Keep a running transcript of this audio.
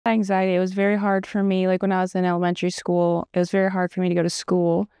Anxiety, it was very hard for me, like, when I was in elementary school, it was very hard for me to go to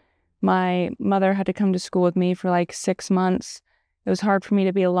school. My mother had to come to school with me for, like, 6 months. It was hard for me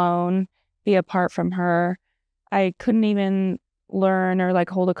to be alone, be apart from her. I couldn't even learn or, like,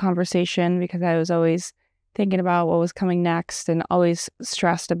 hold a conversation because I was always thinking about what was coming next and always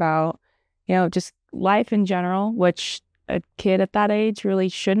stressed about, just life in general, which a kid at that age really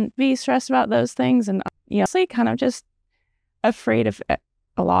shouldn't be stressed about those things, and, honestly, kind of just afraid of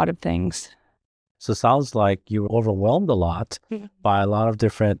a lot of things. So it sounds like you were overwhelmed a lot by a lot of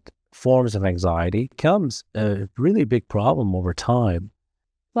different forms of anxiety. It becomes a really big problem over time.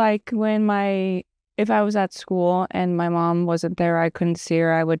 Like if I was at school and my mom wasn't there, I couldn't see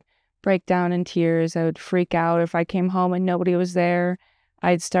her, I would break down in tears. I would freak out. If I came home and nobody was there,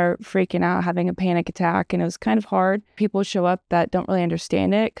 I'd start freaking out, having a panic attack. And it was kind of hard. People show up that don't really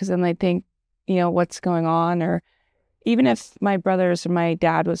understand it because then they think, what's going on. Or even if my brothers or my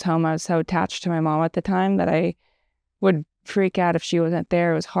dad was home, I was so attached to my mom at the time that I would freak out if she wasn't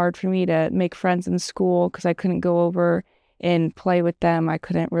there. It was hard for me to make friends in school because I couldn't go over and play with them. I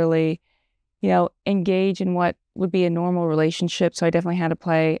couldn't really, engage in what would be a normal relationship. So I definitely had to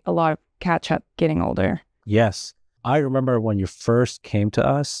play a lot of catch up getting older. Yes. I remember when you first came to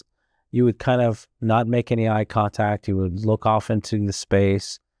us, you would kind of not make any eye contact. You would look off into the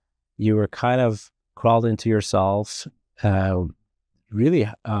space. You were kind of crawled into yourself, really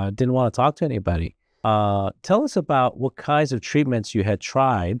didn't want to talk to anybody. Tell us about what kinds of treatments you had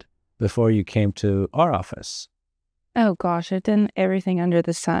tried before you came to our office. Oh gosh, I've done everything under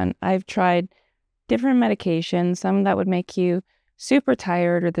the sun. I've tried different medications, some that would make you super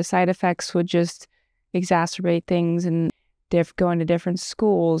tired or the side effects would just exacerbate things, and going to different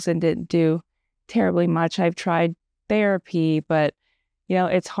schools and didn't do terribly much. I've tried therapy, but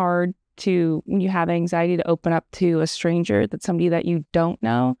it's hard when you have anxiety to open up to a stranger, that's somebody that you don't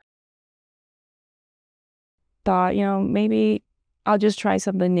know. Thought, maybe I'll just try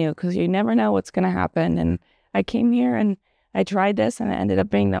something new because you never know what's going to happen. And I came here and I tried this and it ended up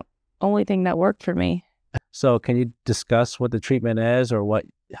being the only thing that worked for me. So can you discuss what the treatment is or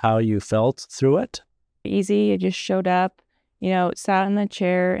how you felt through it? Easy. You just showed up, sat in the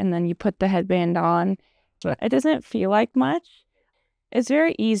chair and then you put the headband on. It doesn't feel like much. It's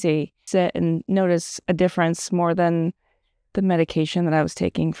very easy to sit and notice a difference more than the medication that I was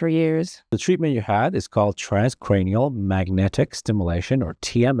taking for years. The treatment you had is called transcranial magnetic stimulation, or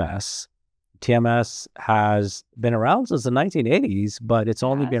TMS. TMS has been around since the 1980s, but it's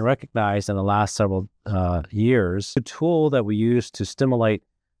only been recognized in the last several years. A tool that we use to stimulate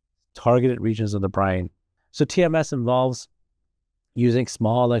targeted regions of the brain. So TMS involves using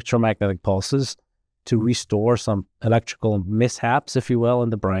small electromagnetic pulses to restore some electrical mishaps, if you will,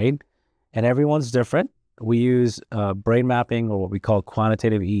 in the brain. And everyone's different. We use brain mapping, or what we call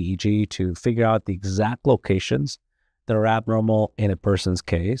quantitative EEG, to figure out the exact locations that are abnormal in a person's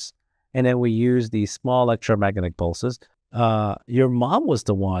case. And then we use these small electromagnetic pulses. Your mom was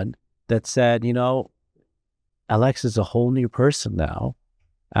the one that said, Alex is a whole new person now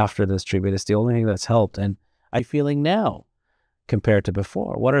after this treatment. It's the only thing that's helped. And I'm feeling now compared to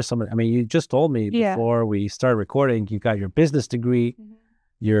before. What are some, you just told me before we started recording, you got your business degree,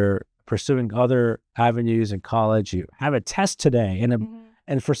 you're pursuing other avenues in college, you have a test today.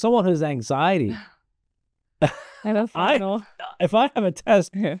 And for someone who has anxiety, if I have a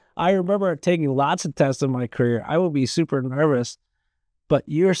test, I remember taking lots of tests in my career. I would be super nervous, but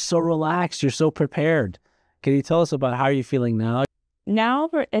you're so relaxed. You're so prepared. Can you tell us about how you're feeling now? Now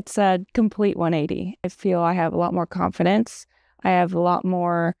it's a complete 180. I feel I have a lot more confidence. I have a lot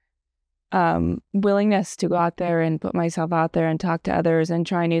more willingness to go out there and put myself out there and talk to others and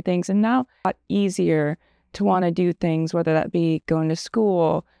try new things. And now it's a lot easier to want to do things, whether that be going to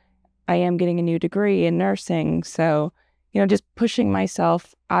school. I am getting a new degree in nursing. So, just pushing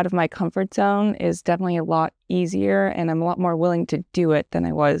myself out of my comfort zone is definitely a lot easier, and I'm a lot more willing to do it than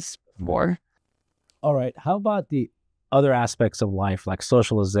I was before. All right. How about the other aspects of life, like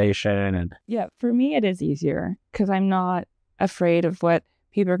socialization? Yeah, for me, it is easier because I'm not afraid of what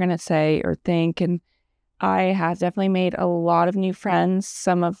people are going to say or think. And I have definitely made a lot of new friends,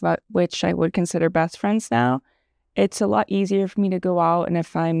 some of which I would consider best friends now. It's a lot easier for me to go out, and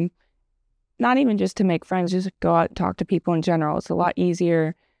if I'm not even just to make friends, just go out and talk to people in general. It's a lot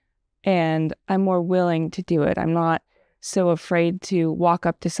easier, and I'm more willing to do it. I'm not so afraid to walk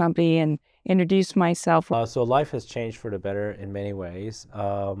up to somebody and introduce myself. So life has changed for the better in many ways.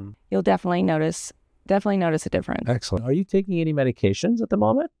 You'll definitely notice a difference. Excellent. Are you taking any medications at the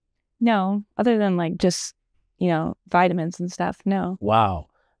moment? No, other than just, vitamins and stuff. No. Wow.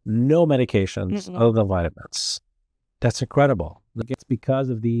 No medications other than vitamins. That's incredible. It's because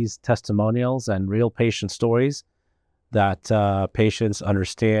of these testimonials and real patient stories that patients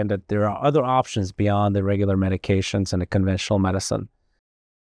understand that there are other options beyond the regular medications and the conventional medicine.